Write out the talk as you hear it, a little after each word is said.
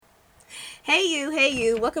Hey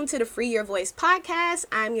you, welcome to the Free Your Voice podcast.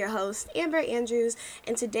 I'm your host, Amber Andrews,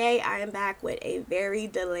 and today I am back with a very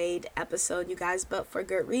delayed episode, you guys, but for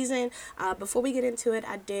good reason. Before we get into it,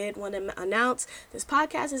 I did want to announce this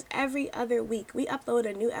podcast is every other week. We upload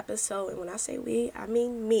a new episode, and when I say we, I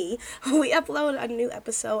mean me. We upload a new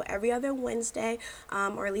episode every other Wednesday,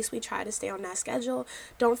 or at least we try to stay on that schedule.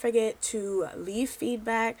 Don't forget to leave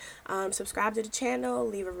feedback, subscribe to the channel,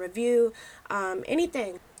 leave a review,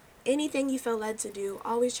 anything you feel led to do,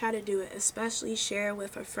 always try to do it, especially share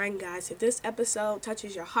with a friend, guys. If this episode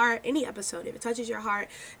touches your heart, any episode, if it touches your heart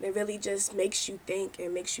and it really just makes you think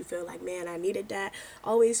and makes you feel like, man, I needed that,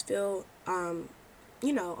 always feel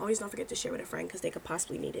always don't forget to share with a friend because they could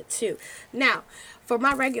possibly need it too. Now, for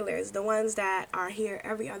my regulars, the ones that are here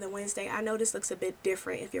every other Wednesday, I know this looks a bit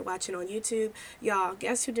different if you're watching on YouTube. Y'all,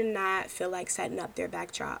 guess who did not feel like setting up their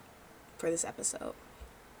backdrop for this episode?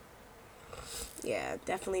 Yeah,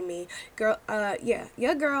 definitely me. Girl,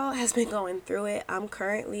 your girl has been going through it. I'm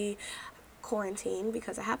currently quarantined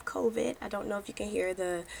because I have COVID. I don't know if you can hear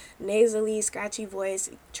the nasally, scratchy voice.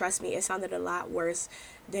 Trust me, it sounded a lot worse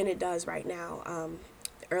than it does right now.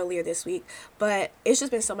 Earlier this week, but it's just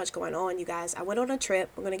been so much going on, you guys. I went on a trip.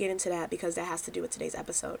 I'm gonna get into that because that has to do with today's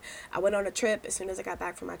episode. I went on a trip. As soon as I got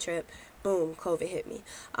back from my trip, boom, COVID hit me.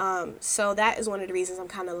 So that is one of the reasons I'm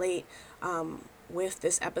kind of late with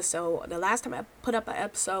this episode. The last time I put up an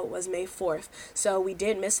episode was May 4th. So we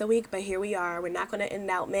did miss a week, but here we are. We're not going to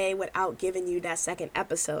end out May without giving you that second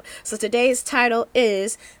episode. So today's title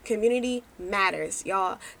is Community Matters.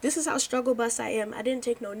 Y'all, this is how struggle bus I am. I didn't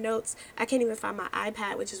take no notes. I can't even find my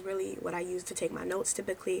iPad, which is really what I use to take my notes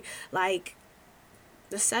typically. Like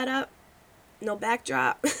the setup, no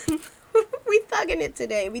backdrop. We thugging it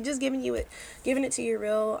today. We just giving it to you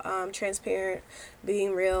real, transparent,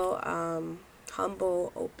 being real,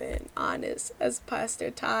 humble, open, honest, as Pastor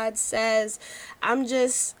Todd says. I'm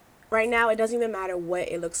just right now, it doesn't even matter what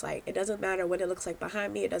it looks like. It doesn't matter what it looks like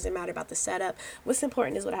behind me. It doesn't matter about the setup. What's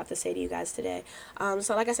important is what I have to say to you guys today.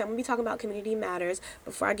 So like I said, I'm gonna be talking about community matters.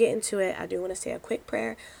 Before I get into it, I do want to say a quick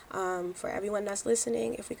prayer for everyone that's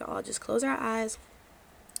listening. If we can all just close our eyes.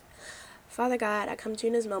 Father God, I come to you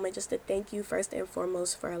in this moment just to thank you first and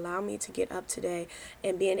foremost for allowing me to get up today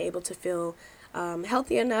and being able to feel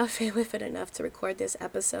healthy enough and with it enough to record this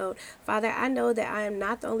episode. Father, I know that I am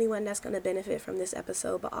not the only one that's going to benefit from this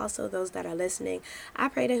episode, but also those that are listening. I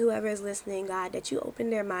pray that whoever is listening, God, that you open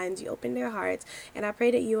their minds, you open their hearts, and I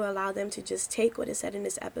pray that you allow them to just take what is said in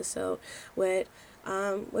this episode with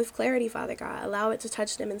clarity, Father God. Allow it to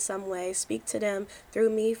touch them in some way. Speak to them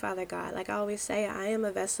through me, Father God. Like I always say, I am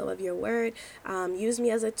a vessel of your word. Use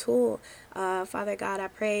me as a tool. Father God, I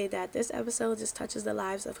pray that this episode just touches the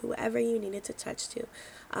lives of whoever you need it to touch to.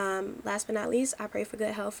 Last but not least, I pray for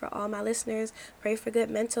good health for all my listeners. Pray for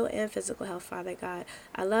good mental and physical health, Father God.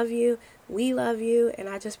 I love you. We love you. And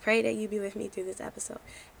I just pray that you be with me through this episode.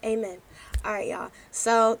 Amen. All right, y'all.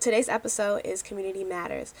 So today's episode is Community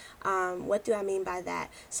Matters. What do I mean by that?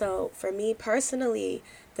 So for me personally,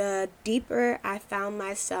 the deeper I found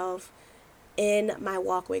myself in my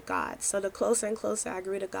walk with God. So the closer and closer I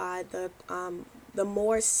grew to God, the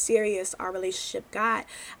more serious our relationship got.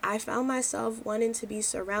 I found myself wanting to be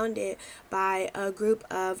surrounded by a group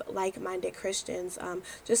of like-minded Christians,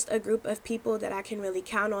 just a group of people that I can really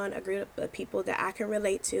count on, a group of people that I can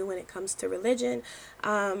relate to when it comes to religion,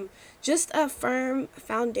 just a firm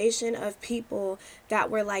foundation of people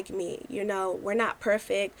that were like me. You know, we're not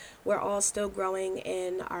perfect. We're all still growing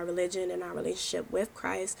in our religion and our relationship with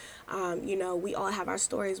Christ. We all have our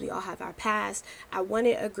stories. We all have our past. I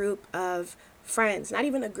wanted a group of friends, not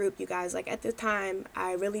even a group, you guys. Like at the time,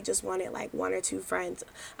 I really just wanted like one or two friends,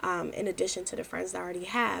 in addition to the friends that I already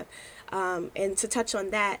have. And to touch on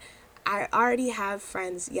that, I already have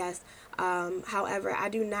friends, yes. However, I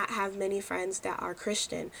do not have many friends that are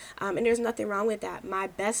Christian. And there's nothing wrong with that. My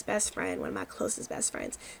best friend, one of my closest best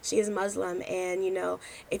friends, she is Muslim. And,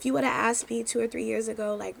 if you would have asked me 2 or 3 years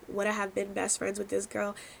ago, like, would I have been best friends with this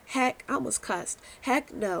girl? Heck, I almost cussed.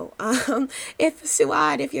 Heck, no. If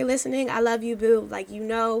Suad, if you're listening, I love you, boo. Like,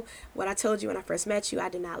 what I told you when I first met you. I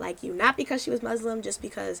did not like you. Not because she was Muslim, just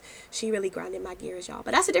because she really grinded my gears, y'all.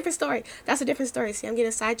 But that's a different story. See, I'm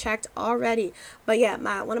getting sidetracked already. But yeah,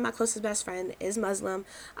 one of my closest best friend is Muslim,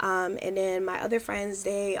 and then my other friends,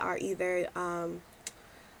 they are either I'm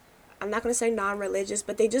not going to say non-religious,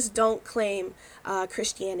 but they just don't claim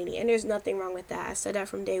Christianity, and there's nothing wrong with that. I said that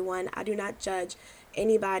from day one. I do not judge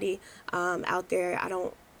anybody out there. I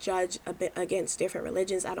don't judge against different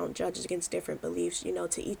religions. I don't judge against different beliefs.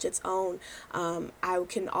 To each its own. I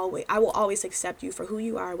will always accept you for who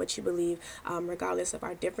you are, what you believe, regardless of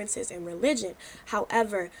our differences in religion.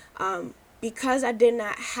 However, because I did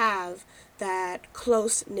not have that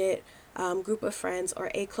close knit group of friends,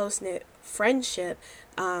 or a close knit friendship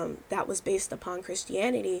that was based upon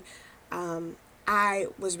Christianity, I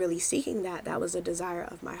was really seeking that. That was a desire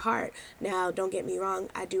of my heart. Now, don't get me wrong,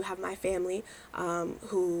 I do have my family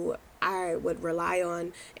who I would rely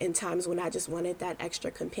on in times when I just wanted that extra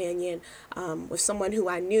companion, with someone who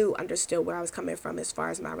I knew understood where I was coming from as far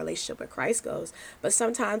as my relationship with Christ goes. But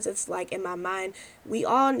sometimes it's like in my mind, we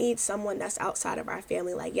all need someone that's outside of our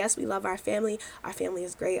family. Like, yes, we love our family. Our family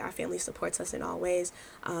is great. Our family supports us in all ways.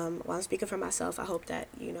 While I'm speaking for myself, I hope that,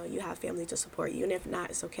 you have family to support you. And if not,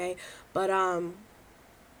 it's okay. But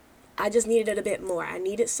I just needed it a bit more. I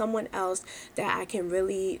needed someone else that I can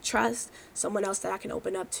really trust, someone else that I can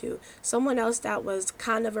open up to, someone else that was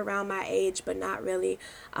kind of around my age, but not really.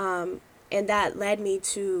 And that led me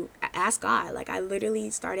to ask God. Like, I literally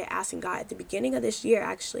started asking God at the beginning of this year,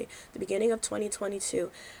 actually, the beginning of 2022.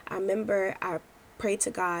 I remember I prayed to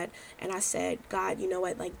God and I said, God, you know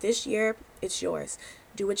what? Like, this year, it's yours.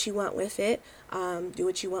 Do what you want with it. Do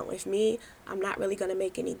what you want with me. I'm not really going to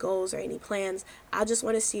make any goals or any plans. I just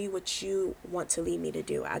want to see what you want to lead me to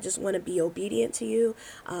do. I just want to be obedient to you.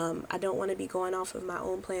 I don't want to be going off of my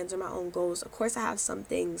own plans or my own goals. Of course, I have some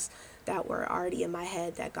things that were already in my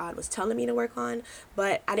head that God was telling me to work on,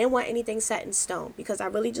 but I didn't want anything set in stone because I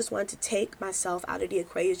really just wanted to take myself out of the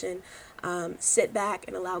equation, sit back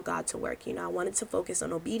and allow God to work. I wanted to focus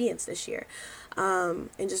on obedience this year, and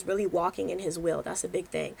just really walking in his will. That's a big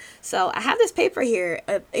thing. So I have this paper here.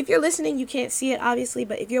 If you're listening, you can't see it obviously,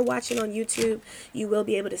 but if you're watching on YouTube, you will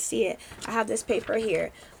be able to see it. I have this paper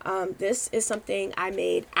here. This is something I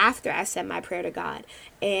made after I said my prayer to God.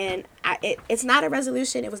 And it's not a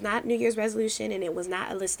resolution. It was not New Year's resolution, and it was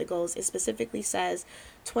not a list of goals. It specifically says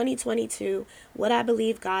 2022, what I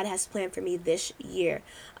believe God has planned for me this year.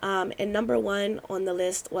 And number one on the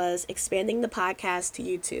list was expanding the podcast to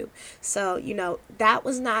YouTube. So, that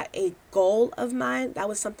was not a goal of mine. That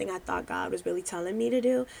was something I thought God was really telling me to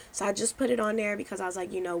do. So I just put it on there because I was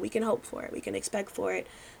like, we can hope for it. We can expect for it.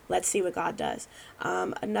 Let's see what God does.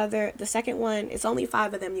 The second one, it's only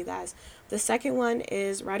 5 of them, you guys. The second one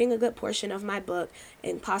is writing a good portion of my book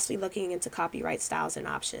and possibly looking into copyright styles and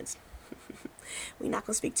options. We're not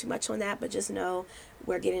going to speak too much on that, but just know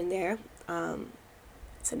we're getting there.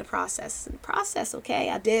 It's in the process.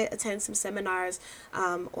 Okay? I did attend some seminars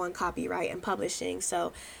on copyright and publishing,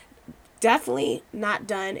 so definitely not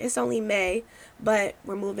done. It's only May, but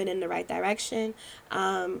we're moving in the right direction.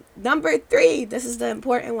 Number 3, this is the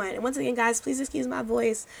important one. And once again, guys, please excuse my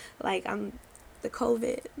voice. Like, the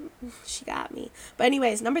COVID, she got me. But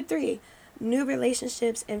anyways, number 3, new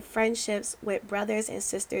relationships and friendships with brothers and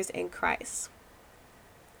sisters in Christ.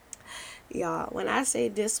 Y'all, when I say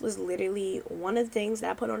this was literally one of the things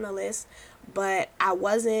that I put on the list, but I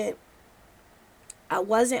wasn't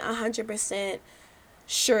 100%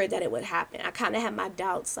 sure that it would happen. I kind of had my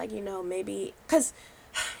doubts, like, maybe, because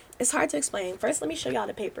it's hard to explain. First, let me show y'all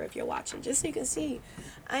the paper if you're watching, just so you can see.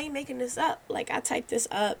 I ain't making this up. Like, I typed this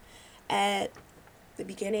up at the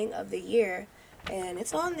beginning of the year, and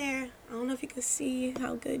it's on there. I don't know if you can see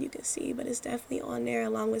how good you can see, but it's definitely on there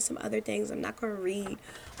along with some other things. I'm not going to read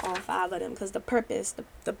all 5 of them because the purpose,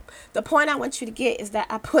 the point I want you to get is that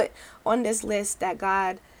I put on this list that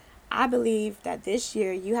God, I believe that this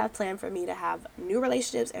year you have planned for me to have new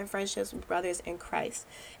relationships and friendships with brothers in Christ.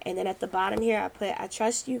 And then at the bottom here, I put, I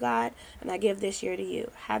trust you, God, and I give this year to you.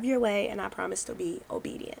 Have your way, and I promise to be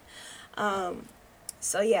obedient.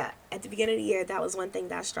 So yeah, at the beginning of the year, that was one thing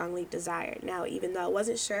that I strongly desired. Now, even though I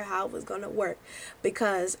wasn't sure how it was going to work,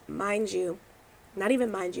 because mind you, not even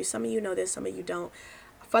mind you, some of you know this, some of you don't.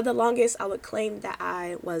 For the longest, I would claim that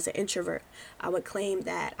I was an introvert. I would claim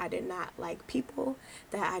that I did not like people,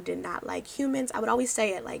 that I did not like humans. I would always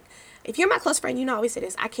say it, like, if you're my close friend, I always say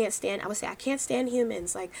this, I would say, I can't stand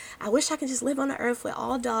humans. Like, I wish I could just live on the earth with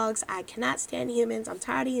all dogs. I cannot stand humans. I'm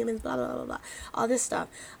tired of humans, blah, blah, blah, blah, all this stuff.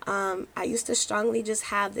 I used to strongly just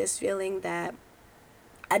have this feeling that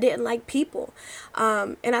I didn't like people.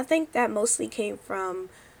 And I think that mostly came from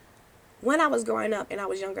when I was growing up and I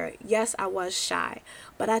was younger. Yes, I was shy,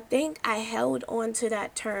 but I think I held on to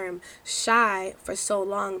that term shy for so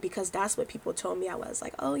long because that's what people told me I was.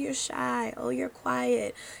 Like, oh, you're shy, oh, you're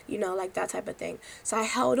quiet, like that type of thing. So I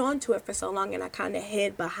held on to it for so long and I kind of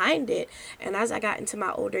hid behind it. And as I got into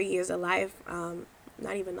my older years of life,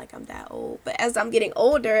 not even like I'm that old, but as I'm getting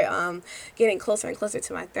older, getting closer and closer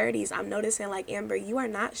to my 30s, I'm noticing like, Amber, you are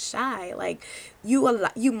not shy. Like you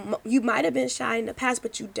might have been shy in the past,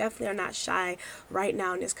 but you definitely are not shy right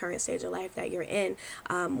now in this current stage of life that you're in.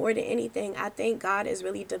 More than anything, I think God is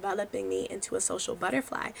really developing me into a social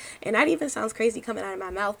butterfly. And that even sounds crazy coming out of my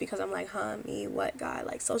mouth, because I'm like, huh, me, what, God?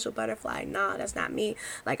 Like, social butterfly? Nah, that's not me.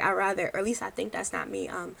 Like, I rather, or at least I think that's not me.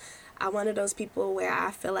 I'm one of those people where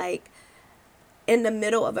I feel like in the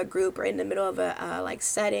middle of a group or in the middle of a like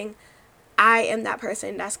setting, I am that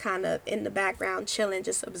person that's kind of in the background, chilling,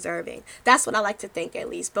 just observing. That's what I like to think, at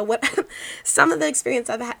least. But what some of the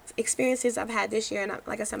experiences I've had this year, and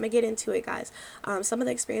like I said, I'm gonna get into it, guys. Some of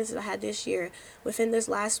the experiences I had this year, within this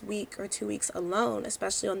last week or 2 weeks alone,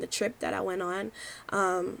 especially on the trip that I went on,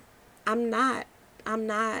 I'm not I'm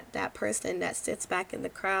not that person that sits back in the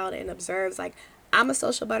crowd and observes. Like, I'm a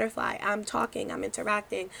social butterfly. I'm talking, I'm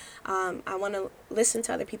interacting. I want to listen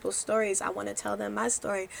to other people's stories. I want to tell them my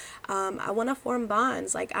story. I want to form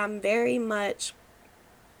bonds. Like, I'm very much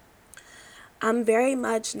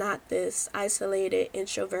not this isolated,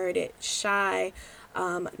 introverted, shy,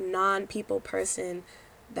 non-people person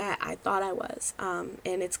that I thought I was. And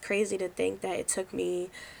it's crazy to think that it took me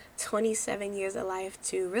 27 years of life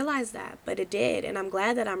to realize that, but it did. And I'm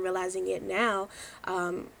glad that I'm realizing it now,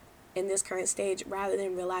 in this current stage, rather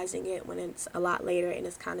than realizing it when it's a lot later and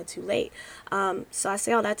it's kind of too late. So I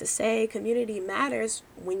say all that to say community matters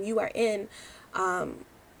when you are in a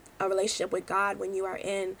relationship with God, when you are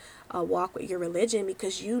in a walk with your religion,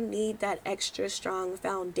 because you need that extra strong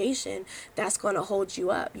foundation that's going to hold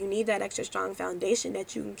you up. You need that extra strong foundation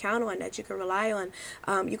that you can count on, that you can rely on,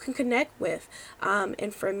 you can connect with.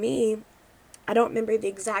 And for me, I don't remember the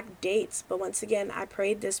exact dates, but once again, I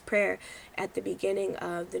prayed this prayer at the beginning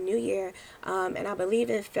of the new year. And I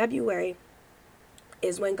believe in February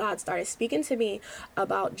is when God started speaking to me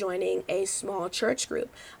about joining a small church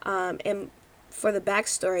group. And for the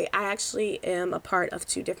backstory, I actually am a part of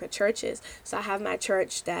two different churches. So I have my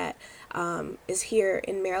church that is here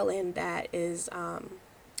in Maryland, that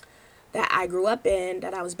I grew up in,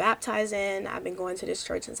 that I was baptized in. I've been going to this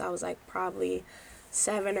church since I was like probably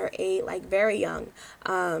 7 or 8, like very young.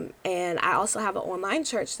 And I also have an online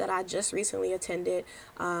church that I just recently attended.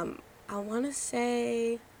 I want to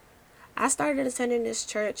say I started attending this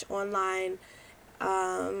church online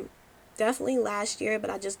definitely last year,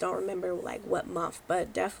 but I just don't remember like what month,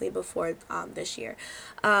 but definitely before this year.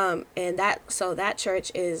 And that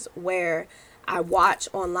church is where I watch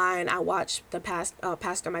online. I watch the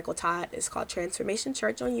Pastor Michael Todd. It's called Transformation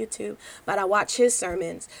Church on YouTube, but I watch his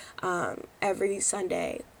sermons every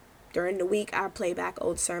Sunday. During the week, I play back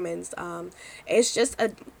old sermons. It's just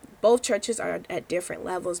both churches are at different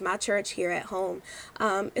levels. My church here at home,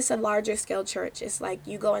 it's a larger scale church. It's like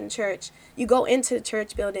you go into the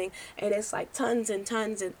church building, and it's like tons and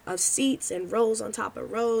tons of seats and rows on top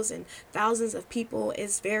of rows and thousands of people.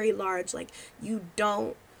 It's very large. Like, you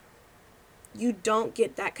don't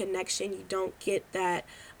get that connection. You don't get that.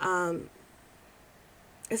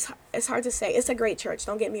 It's hard to say. It's a great church.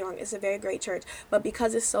 Don't get me wrong. It's a very great church. But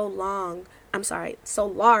because it's so large,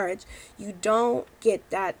 you don't get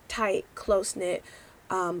that tight, close-knit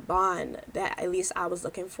bond that at least I was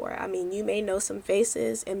looking for. I mean, you may know some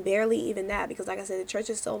faces, and barely even that, because like I said, the church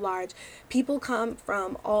is so large. People come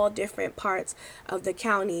from all different parts of the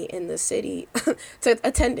county and the city to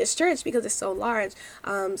attend this church because it's so large.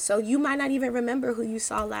 So you might not even remember who you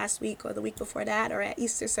saw last week or the week before that or at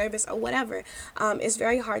Easter service or whatever. It's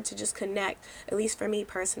very hard to just connect, at least for me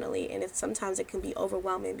personally, and sometimes it can be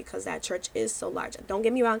overwhelming because that church is so large. Don't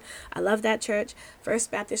get me wrong, I love that church,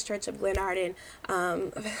 First Baptist Church of Glenarden.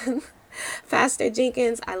 Pastor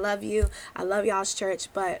Jenkins, I love you. I love y'all's church.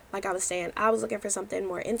 But like I was saying, I was looking for something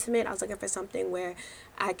more intimate. I was looking for something where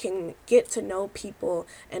I can get to know people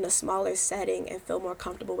in a smaller setting and feel more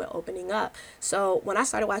comfortable with opening up. So when I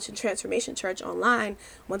started watching Transformation Church online,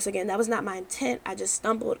 once again, that was not my intent. I just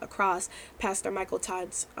stumbled across Pastor Michael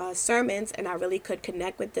Todd's sermons, and I really could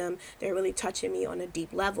connect with them. They're really touching me on a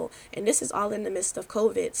deep level. And this is all in the midst of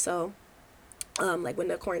COVID. So like when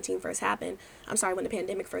the when the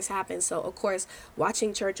pandemic first happened. So of course,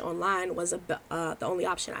 watching church online was the only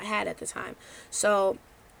option I had at the time. So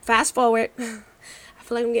fast forward, I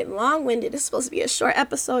feel like I'm getting long-winded. This is supposed to be a short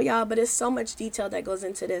episode, y'all, but it's so much detail that goes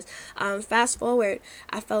into this. Fast forward,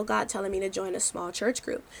 I felt God telling me to join a small church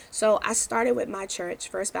group. So I started with my church,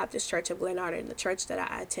 First Baptist Church of Glenarden, the church that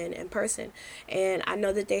I attend in person. And I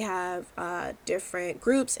know that they have different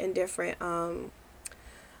groups and different,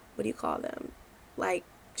 what do you call them? Like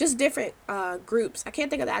just different groups. I can't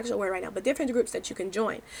think of the actual word right now, but different groups that you can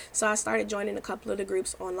join. So I started joining a couple of the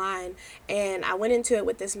groups online, and I went into it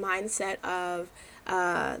with this mindset of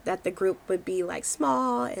that the group would be like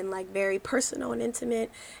small and like very personal and intimate.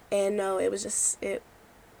 And no, it was just it.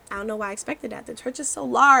 I don't know why I expected that. The church is so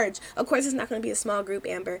large. Of course, it's not going to be a small group,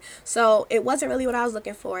 Amber. So it wasn't really what I was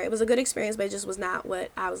looking for. It was a good experience, but it just was not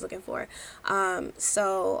what I was looking for.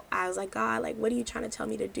 So I was like, God, like, what are you trying to tell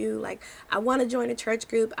me to do? Like, I want to join a church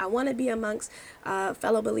group. I want to be amongst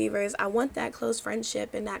fellow believers. I want that close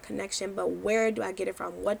friendship and that connection, but where do I get it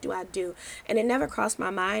from? What do I do? And it never crossed my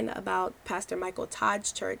mind about Pastor Michael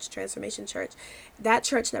Todd's church, Transformation Church. That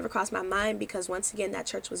church never crossed my mind because, once again, that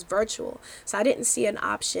church was virtual. So I didn't see an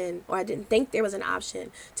option, or I didn't think there was an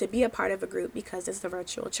option to be a part of a group because it's the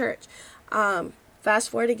virtual church. Fast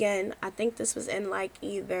forward again, I think this was in like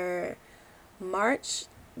either March.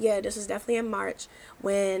 Yeah, this was definitely in March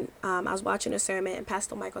when I was watching a sermon and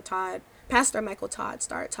Pastor Michael Todd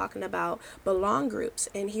started talking about belong groups,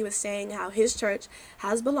 and he was saying how his church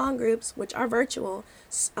has belong groups, which are virtual,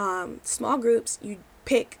 small groups. You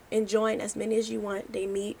pick and join as many as you want. They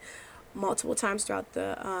meet multiple times throughout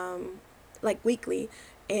the like weekly,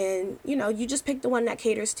 and you just pick the one that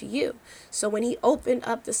caters to you. So when he opened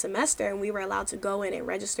up the semester and we were allowed to go in and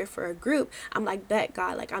register for a group, I'm like, bet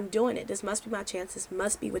God, like, I'm doing it. This must be my chance. This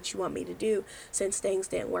must be what you want me to do, since things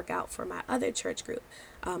didn't work out for my other church group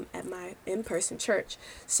at my in-person church.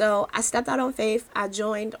 So I stepped out on faith. I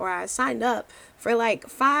signed up for like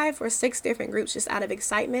 5 or 6 different groups just out of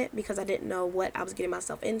excitement, because I didn't know what I was getting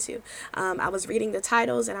myself into. I was reading the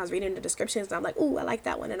titles and I was reading the descriptions, and I'm like, ooh, I like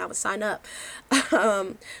that one, and I would sign up.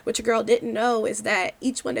 What your girl didn't know is that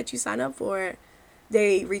each one that you sign up for,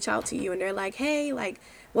 they reach out to you and they're like, hey, like,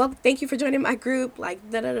 well, thank you for joining my group, like,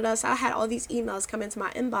 da da da da. So I had all these emails come into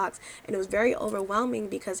my inbox, and it was very overwhelming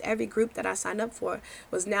because every group that I signed up for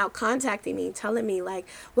was now contacting me, telling me, like,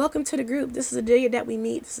 welcome to the group. This is the day that we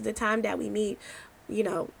meet. This is the time that we meet,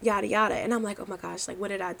 yada yada. And I'm like, oh my gosh, like, what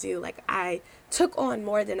did I do? Like, I took on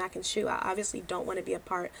more than I can chew. I obviously don't want to be a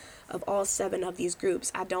part of all 7 of these groups.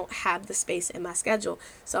 I don't have the space in my schedule.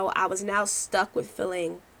 So I was now stuck with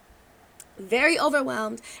feeling very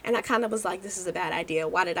overwhelmed, and I kind of was like, this is a bad idea.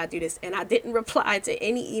 Why did I do this? And I didn't reply to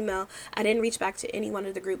any email. I didn't reach back to any one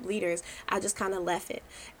of the group leaders. I just kind of left it,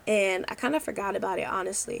 and I kind of forgot about it,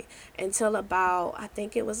 honestly, until about, I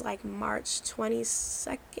think it was like March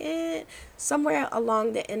 22nd, somewhere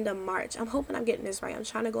along the end of March. I'm hoping I'm getting this right. I'm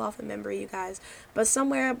trying to go off of memory, you guys, but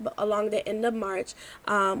somewhere along the end of March,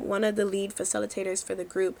 one of the lead facilitators for the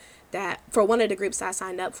group for one of the groups that I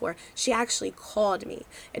signed up for, she actually called me.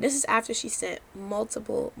 And this is after she sent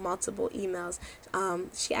multiple emails.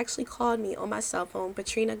 She actually called me on my cell phone.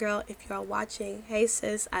 Patrina, girl, if you are watching, hey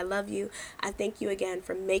sis, I love you. I thank you again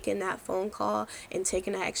for making that phone call and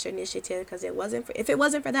taking that extra initiative, because if it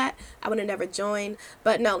wasn't for that, I would have never joined.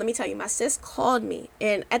 But no, let me tell you, my sis called me,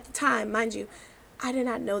 and at the time, mind you, I did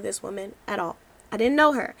not know this woman at all. I didn't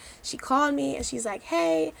know her. She called me and she's like,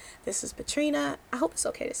 hey, this is Patrina. I hope it's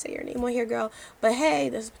okay to say your name on here, girl. But hey,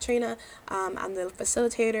 this is Patrina. I'm the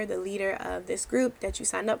facilitator, the leader of this group that you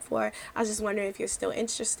signed up for. I was just wondering if you're still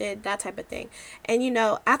interested, that type of thing. And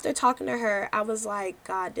after talking to her, I was like,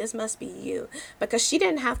 God, this must be you. Because she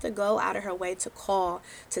didn't have to go out of her way to call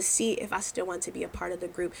to see if I still want to be a part of the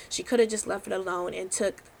group. She could have just left it alone and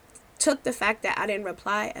took the fact that I didn't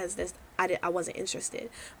reply as this I wasn't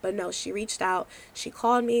interested. But no, she reached out, she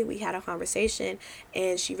called me, we had a conversation,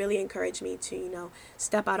 and she really encouraged me to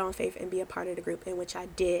step out on faith and be a part of the group, in which I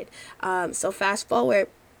did. So fast forward,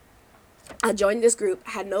 I joined this group.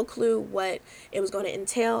 I had no clue what it was going to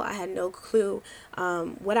entail. I had no clue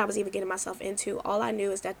what I was even getting myself into. All I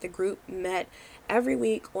knew is that the group met every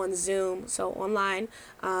week on Zoom, so online,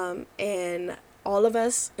 and all of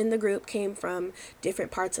us in the group came from different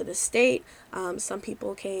parts of the state. Some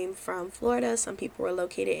people came from Florida. Some people were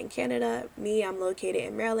located in Canada. Me, I'm located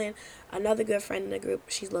in Maryland. Another good friend in the group,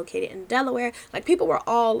 she's located in Delaware. Like, people were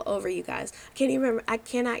all over, you guys. I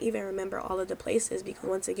cannot even remember all of the places, because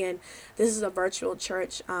once again, this is a virtual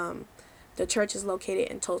church. The church is located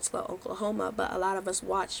in Tulsa, Oklahoma, but a lot of us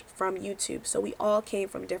watch from YouTube. So we all came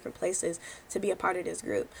from different places to be a part of this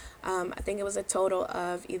group. I think it was a total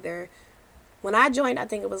of when I joined, I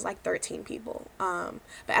think it was like 13 people. But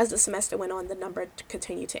as the semester went on, the number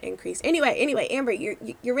continued to increase. Anyway, Amber,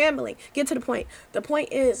 you're rambling. Get to the point. The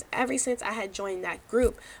point is, ever since I had joined that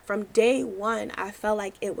group, from day one, I felt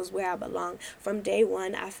like it was where I belonged. From day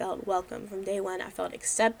one, I felt welcome. From day one, I felt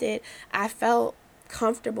accepted. I felt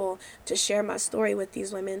comfortable to share my story with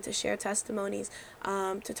these women, to share testimonies,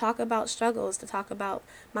 to talk about struggles, to talk about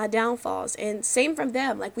my downfalls. And same from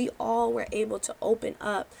them. Like, we all were able to open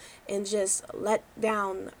up and just let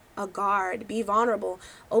down a guard, be vulnerable,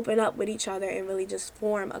 open up with each other, and really just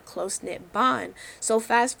form a close-knit bond. So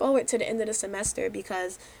fast forward to the end of the semester,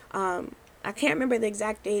 because I can't remember the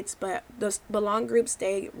exact dates, but the belong groups,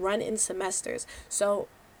 they run in semesters. So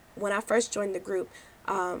when I first joined the group,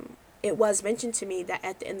 it was mentioned to me that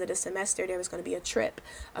at the end of the semester there was going to be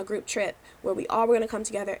a group trip, where we all were going to come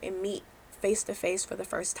together and meet face to face for the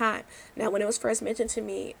first time. Now, when it was first mentioned to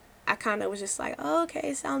me, I kind of was just like, oh,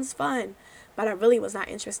 okay, sounds fun. But I really was not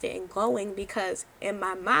interested in going, because in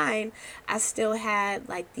my mind, I still had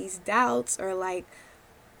like these doubts, or like,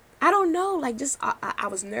 I don't know, like, just I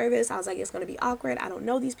was nervous. I was like, it's going to be awkward. I don't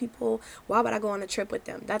know these people. Why would I go on a trip with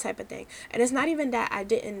them? That type of thing. And it's not even that I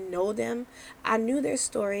didn't know them. I knew their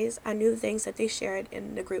stories. I knew the things that they shared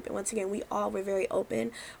in the group. And once again, we all were very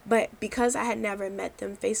open. But because I had never met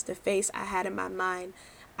them face to face, I had in my mind,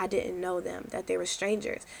 I didn't know them, that they were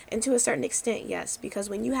strangers. And to a certain extent, yes, because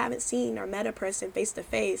when you haven't seen or met a person face to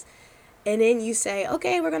face, and then you say,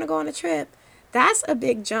 okay, we're going to go on a trip, that's a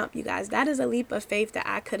big jump, you guys. That is a leap of faith that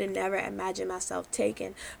I could have never imagined myself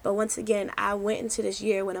taking. But once again, I went into this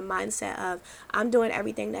year with a mindset of, I'm doing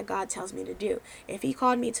everything that God tells me to do. If he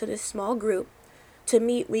called me to this small group to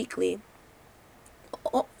meet weekly,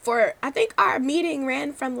 I think our meeting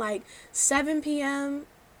ran from like 7 p.m.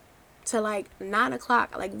 to like 9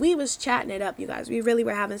 o'clock. Like, we was chatting it up, you guys. We really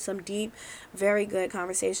were having some deep, very good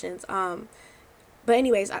conversations. But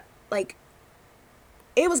anyways,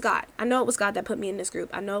 it was God. I know it was God that put me in this group.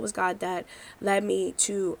 I know it was God that led me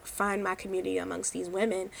to find my community amongst these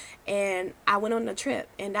women. And I went on a trip.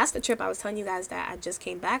 And that's the trip I was telling you guys that I just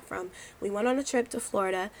came back from. We went on a trip to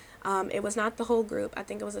Florida. It was not the whole group. I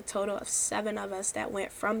think it was a total of 7 of us that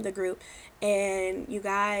went from the group. And you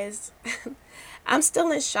guys, I'm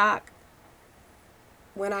still in shock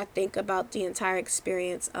when I think about the entire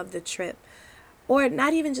experience of the trip. Or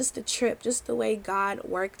not even just the trip, just the way God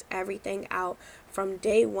worked everything out from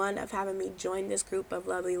day one of having me join this group of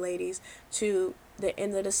lovely ladies to the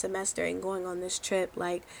end of the semester and going on this trip.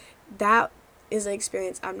 Like, that is an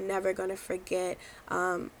experience I'm never going to forget.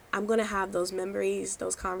 I'm going to have those memories,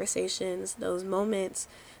 those conversations, those moments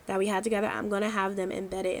that we had together. I'm going to have them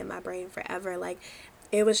embedded in my brain forever. Like,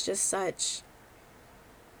 it was just such...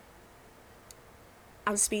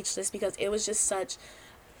 I'm speechless, because it was just such...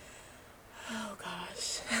 Oh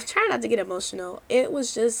gosh, I'm trying not to get emotional. It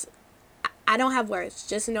was just, I don't have words.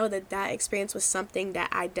 Just know that that experience was something that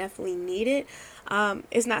I definitely needed.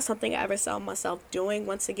 It's not something I ever saw myself doing.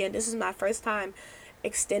 Once again, this is my first time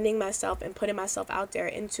extending myself and putting myself out there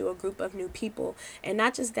into a group of new people. And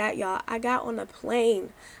not just that, y'all, I got on a plane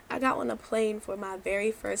for my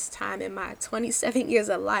very first time in my 27 years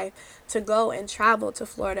of life to go and travel to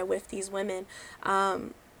Florida with these women.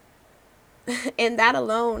 And that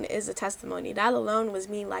alone is a testimony. That alone was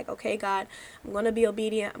me like, okay, God, I'm going to be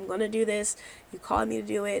obedient. I'm going to do this. You called me to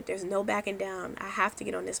do it. There's no backing down. I have to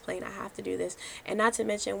get on this plane. I have to do this. And not to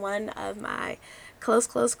mention, one of my close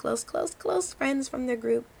friends from the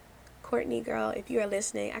group, Courtney, girl, if you are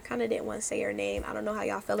listening, I kind of didn't want to say your name. I don't know how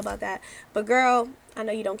y'all feel about that. But girl, I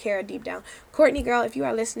know you don't care deep down. Courtney, girl, if you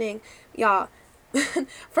are listening, y'all,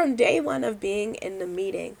 from day one of being in the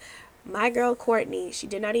meeting, my girl Courtney, she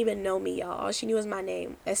did not even know me, y'all. All she knew was my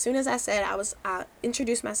name. As soon as I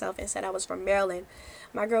introduced myself and said I was from Maryland,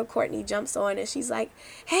 my girl Courtney jumps on and she's like,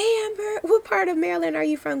 hey, Amber, what part of Maryland are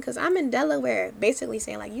you from? Because I'm in Delaware. Basically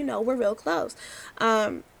saying, like, we're real close.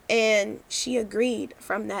 And she agreed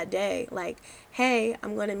from that day, like, hey,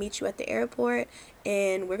 I'm going to meet you at the airport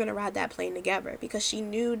and we're going to ride that plane together, because she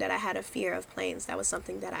knew that I had a fear of planes. That was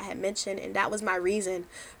something that I had mentioned, and that was my reason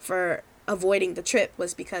for avoiding the trip,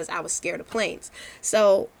 was because I was scared of planes.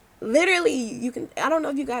 So literally, I don't know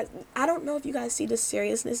if you guys see the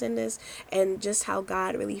seriousness in this and just how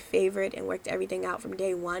God really favored and worked everything out from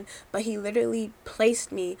day one. But he literally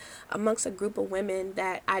placed me amongst a group of women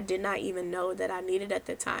that I did not even know that I needed at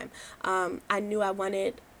the time. I knew I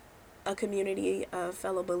wanted a community of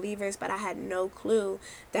fellow believers, but I had no clue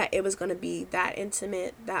that it was going to be that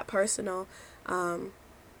intimate, that personal,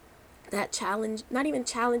 that challenge, not even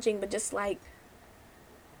challenging, but just like,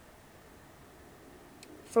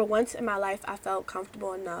 for once in my life, I felt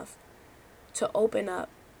comfortable enough to open up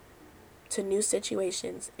to new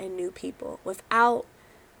situations and new people without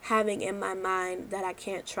having in my mind that I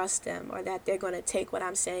can't trust them, or that they're going to take what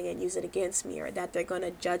I'm saying and use it against me, or that they're going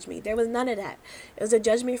to judge me. There was none of that. It was a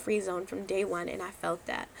judgment-free zone from day one, and I felt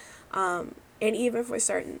that. And even for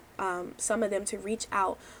certain, some of them to reach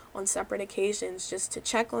out on separate occasions just to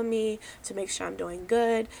check on me, to make sure I'm doing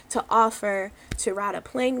good, to offer to ride a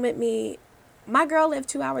plane with me. My girl lived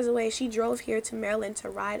 2 hours away. She drove here to Maryland to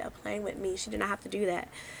ride a plane with me. She did not have to do that.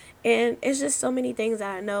 And it's just so many things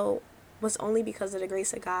that I know was only because of the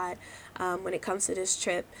grace of God when it comes to this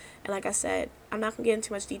trip. And like I said, I'm not going to get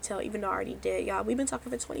into much detail, even though I already did. Y'all, we've been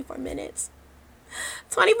talking for 24 minutes.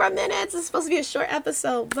 24 minutes. It's supposed to be a short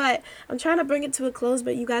episode, but I'm trying to bring it to a close.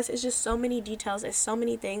 But you guys, it's just so many details. There's so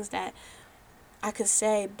many things that I could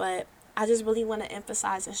say, but I just really want to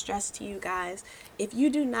emphasize and stress to you guys, if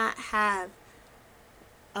you do not have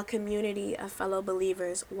a community of fellow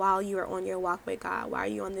believers while you are on your walk with God, while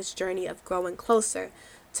you're on this journey of growing closer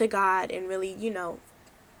to God and really,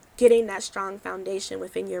 getting that strong foundation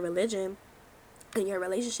within your religion and your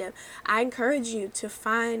relationship, I encourage you to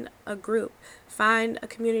find a group, find a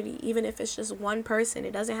community, even if it's just one person.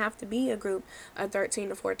 It doesn't have to be a group of 13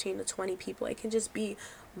 to 14 to 20 people. It can just be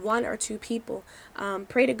one or two people.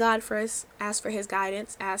 Pray to God first, ask for his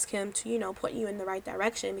guidance, ask him to, put you in the right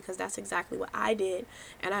direction, because that's exactly what I did.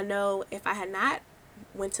 And I know if I had not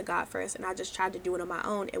went to God first and I just tried to do it on my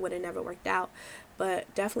own, it would have never worked out.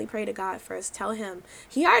 But definitely pray to God first. Tell him.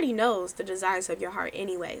 He already knows the desires of your heart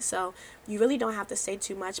anyway. So you really don't have to say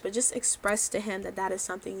too much, but just express to him that that is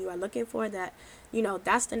something you are looking for, that,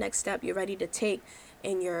 that's the next step you're ready to take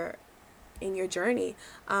in your journey.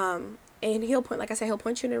 And he'll point, like I said, he'll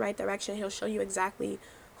point you in the right direction. He'll show you exactly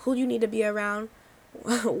who you need to be around,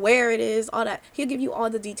 where it is, all that. He'll give you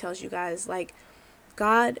all the details, you guys. Like,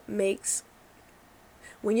 God makes,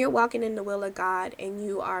 when you're walking in the will of God and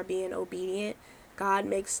you are being obedient, God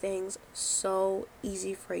makes things so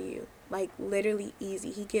easy for you. Like, literally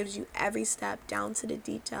easy. He gives you every step down to the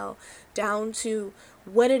detail, down to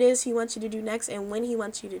what it is he wants you to do next and when he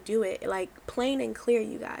wants you to do it. Like, plain and clear,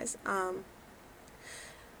 you guys.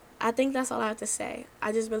 I think that's all I have to say.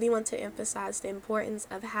 I just really want to emphasize the importance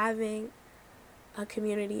of having a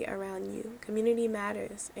community around you. Community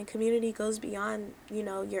matters, and community goes beyond,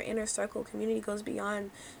 your inner circle. Community goes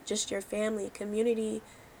beyond just your family. Community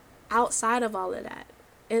outside of all of that.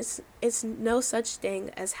 It's no such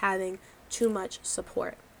thing as having too much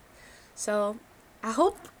support. So I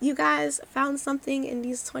hope you guys found something in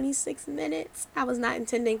these 26 minutes. I was not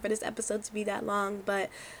intending for this episode to be that long, but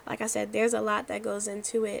like I said, there's a lot that goes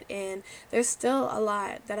into it, and there's still a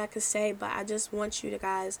lot that I could say, but I just want you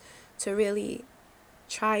guys to really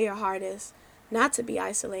try your hardest not to be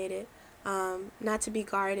isolated, not to be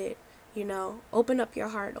guarded. Open up your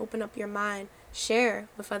heart, open up your mind, share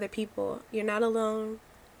with other people. You're not alone.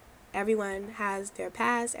 Everyone has their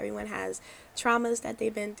past. Everyone has traumas that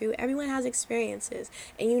they've been through. Everyone has experiences.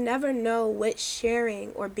 And you never know what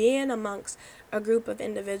sharing or being amongst a group of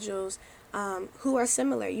individuals who are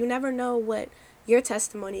similar. You never know what your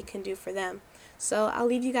testimony can do for them. So I'll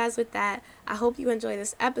leave you guys with that. I hope you enjoy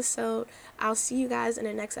this episode. I'll see you guys in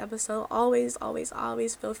the next episode. Always, always,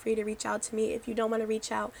 always feel free to reach out to me. If you don't want to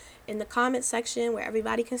reach out in the comment section where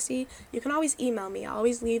everybody can see, you can always email me. I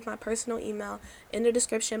always leave my personal email in the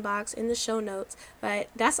description box, in the show notes. But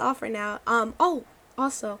that's all for now.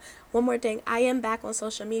 Also, one more thing. I am back on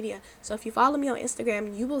social media. So if you follow me on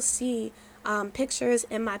Instagram, you will see pictures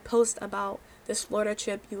in my post about this Florida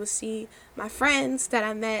trip. You will see my friends that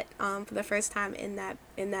I met for the first time in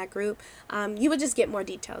that group. You will just get more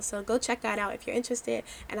details. So go check that out if you're interested,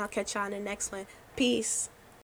 and I'll catch y'all in the next one. Peace.